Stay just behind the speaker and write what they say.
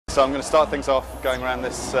So I'm going to start things off going around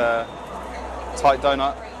this tight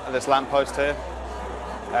donut at this lamppost here.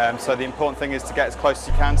 So the important thing is to get as close as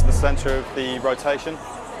you can to the centre of the rotation.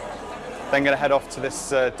 Then going to head off to this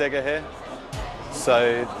digger here.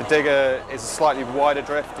 So the digger is a slightly wider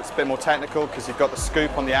drift. It's a bit more technical because you've got the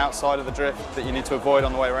scoop on the outside of the drift that you need to avoid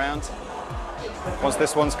on the way around. Once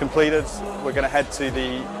this one's completed, we're going to head to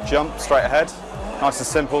the jump straight ahead. Nice and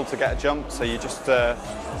simple to get a jump, so you just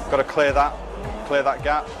got to clear that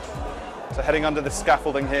gap. So heading under the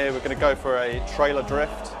scaffolding here, we're going to go for a trailer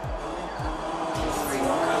drift.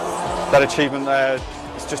 That achievement there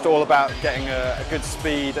is just all about getting a good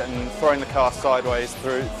speed and throwing the car sideways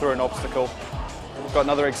through an obstacle. We've got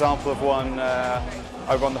another example of one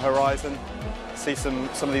over on the horizon. See some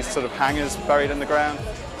of these sort of hangers buried in the ground.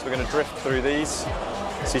 So we're going to drift through these.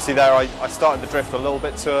 So you see there, I started the drift a little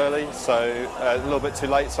bit too early, so a little bit too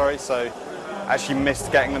late, sorry. So actually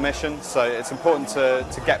missed getting the mission. So it's important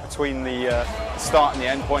to get between the start and the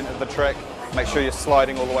end point of the trick. Make sure you're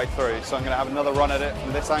sliding all the way through. So I'm going to have another run at it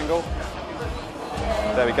from this angle.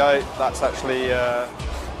 There we go. That's actually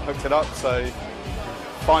hooked it up. So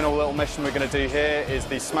final little mission we're going to do here is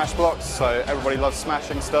the smash blocks. So everybody loves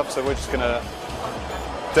smashing stuff, so we're just going to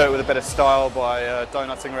do it with a bit of style by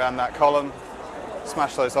donutting around that column,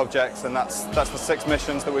 smash those objects, and that's the 6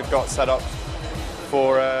 missions that we've got set up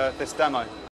for this demo.